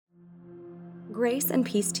Grace and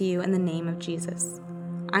peace to you in the name of Jesus.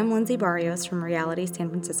 I'm Lindsay Barrios from Reality San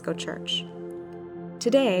Francisco Church.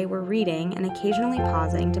 Today, we're reading and occasionally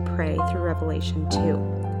pausing to pray through Revelation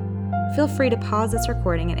 2. Feel free to pause this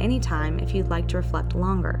recording at any time if you'd like to reflect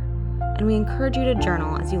longer, and we encourage you to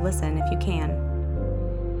journal as you listen if you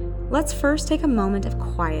can. Let's first take a moment of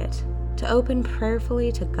quiet to open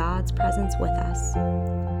prayerfully to God's presence with us.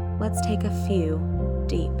 Let's take a few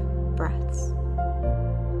deep breaths.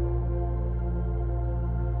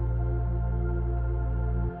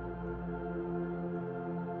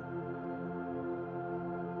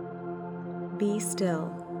 Be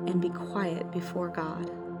still and be quiet before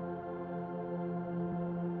God.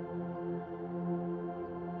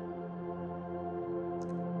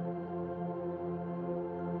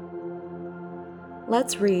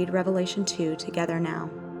 Let's read Revelation 2 together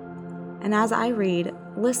now. And as I read,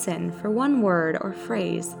 listen for one word or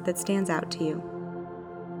phrase that stands out to you.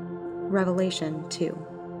 Revelation 2.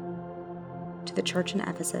 To the church in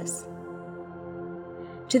Ephesus.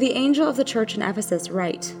 To the angel of the church in Ephesus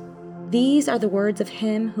write, "These are the words of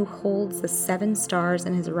him who holds the 7 stars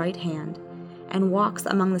in his right hand and walks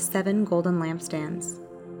among the 7 golden lampstands.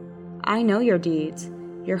 I know your deeds,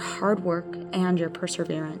 your hard work, and your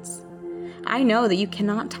perseverance. I know that you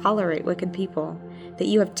cannot tolerate wicked people, that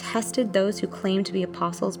you have tested those who claim to be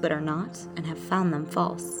apostles but are not, and have found them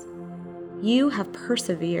false. You have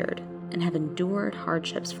persevered and have endured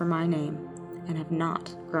hardships for my name, and have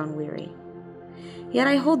not grown weary. Yet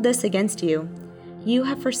I hold this against you. You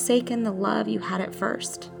have forsaken the love you had at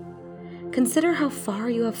first. Consider how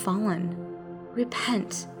far you have fallen.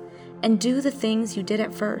 Repent, and do the things you did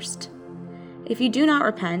at first. If you do not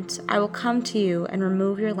repent, I will come to you and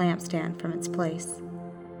remove your lampstand from its place.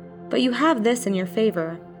 But you have this in your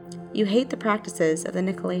favor. You hate the practices of the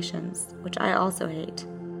Nicolaitans, which I also hate.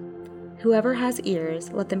 Whoever has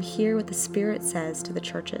ears, let them hear what the Spirit says to the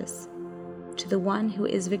churches. To the one who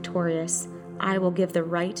is victorious, I will give the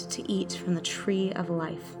right to eat from the tree of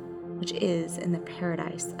life, which is in the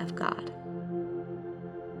paradise of God.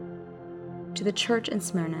 To the church in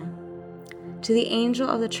Smyrna. To the angel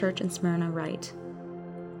of the church in Smyrna write,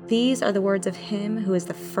 These are the words of him who is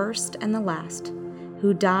the first and the last,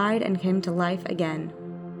 who died and came to life again.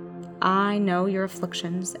 I know your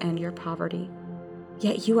afflictions and your poverty,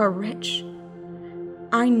 yet you are rich.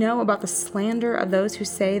 I know about the slander of those who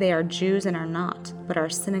say they are Jews and are not, but are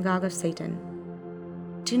a synagogue of Satan.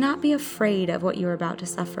 Do not be afraid of what you are about to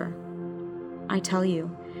suffer. I tell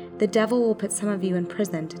you, the devil will put some of you in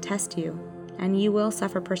prison to test you, and you will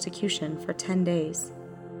suffer persecution for 10 days.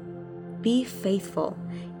 Be faithful,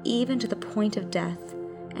 even to the point of death,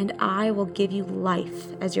 and I will give you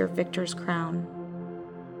life as your victor's crown.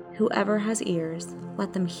 Whoever has ears,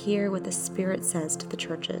 let them hear what the Spirit says to the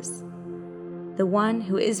churches. The one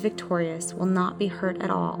who is victorious will not be hurt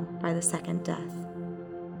at all by the second death.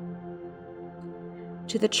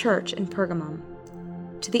 To the church in Pergamum.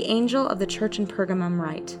 To the angel of the church in Pergamum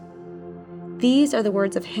write, These are the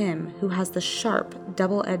words of him who has the sharp,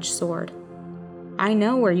 double-edged sword. I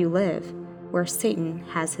know where you live, where Satan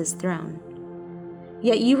has his throne.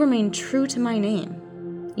 Yet you remain true to my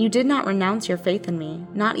name. You did not renounce your faith in me,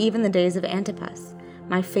 not even the days of Antipas,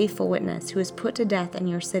 my faithful witness, who was put to death in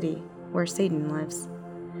your city, where Satan lives.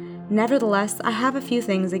 Nevertheless, I have a few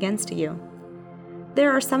things against you.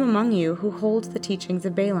 There are some among you who hold the teachings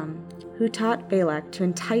of Balaam, who taught Balak to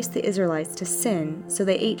entice the Israelites to sin, so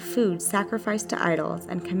they ate food sacrificed to idols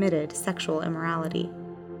and committed sexual immorality.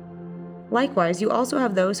 Likewise, you also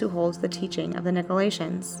have those who hold the teaching of the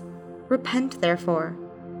Nicolaitans. Repent, therefore.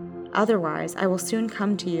 Otherwise, I will soon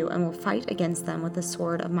come to you and will fight against them with the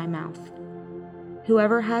sword of my mouth.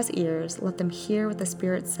 Whoever has ears, let them hear what the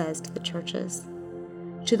Spirit says to the churches.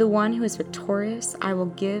 To the one who is victorious, I will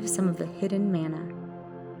give some of the hidden manna.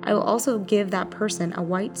 I will also give that person a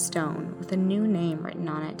white stone with a new name written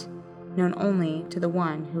on it, known only to the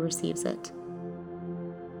one who receives it.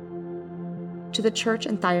 To the church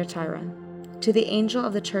in Thyatira. To the angel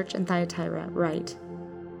of the church in Thyatira write,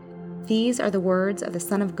 These are the words of the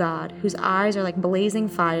Son of God, whose eyes are like blazing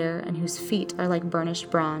fire and whose feet are like burnished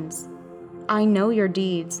bronze. I know your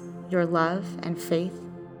deeds, your love and faith,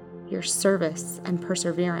 your service and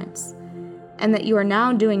perseverance, and that you are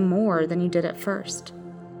now doing more than you did at first.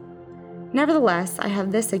 Nevertheless, I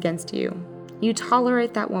have this against you. You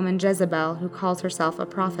tolerate that woman Jezebel, who calls herself a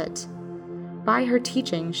prophet. By her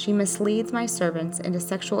teaching, she misleads my servants into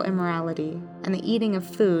sexual immorality and the eating of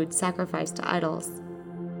food sacrificed to idols.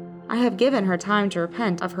 I have given her time to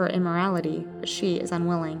repent of her immorality, but she is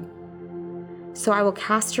unwilling. So I will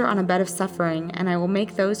cast her on a bed of suffering, and I will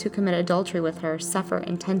make those who commit adultery with her suffer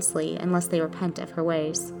intensely unless they repent of her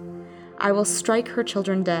ways. I will strike her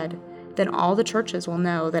children dead. Then all the churches will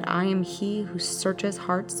know that I am he who searches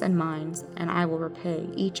hearts and minds, and I will repay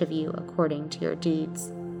each of you according to your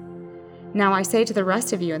deeds. Now I say to the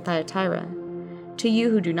rest of you in Thyatira, to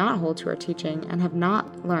you who do not hold to our teaching and have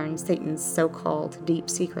not learned Satan's so-called deep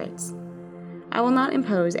secrets, I will not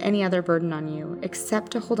impose any other burden on you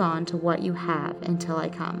except to hold on to what you have until I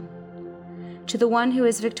come. To the one who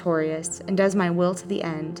is victorious and does my will to the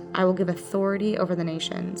end, I will give authority over the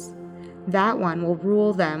nations. That one will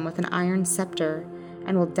rule them with an iron scepter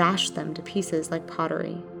and will dash them to pieces like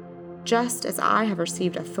pottery. Just as I have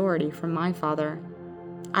received authority from my Father,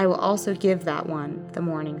 I will also give that one the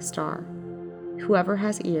morning star. Whoever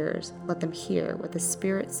has ears, let them hear what the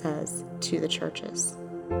Spirit says to the churches.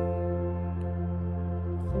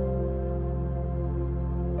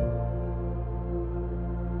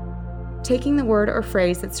 Taking the word or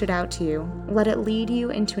phrase that stood out to you, let it lead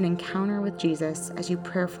you into an encounter with Jesus as you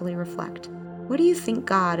prayerfully reflect. What do you think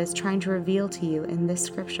God is trying to reveal to you in this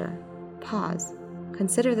scripture? Pause,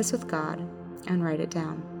 consider this with God, and write it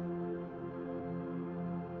down.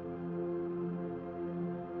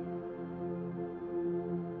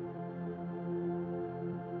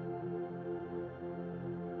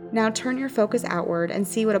 Now turn your focus outward and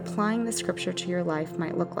see what applying the scripture to your life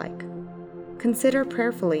might look like. Consider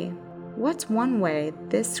prayerfully, what's one way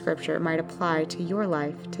this scripture might apply to your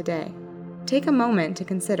life today? Take a moment to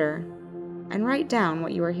consider and write down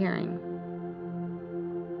what you are hearing.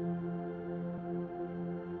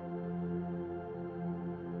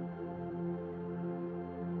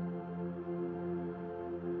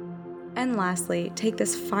 And lastly, take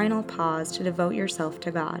this final pause to devote yourself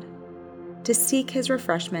to God, to seek His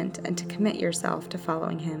refreshment and to commit yourself to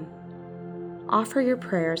following Him. Offer your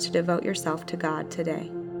prayers to devote yourself to God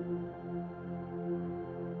today.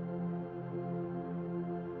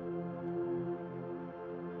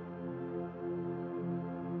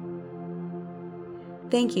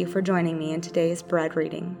 Thank you for joining me in today's Bread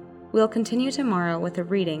reading. We'll continue tomorrow with a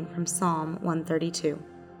reading from Psalm 132.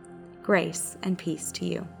 Grace and peace to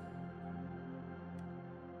you.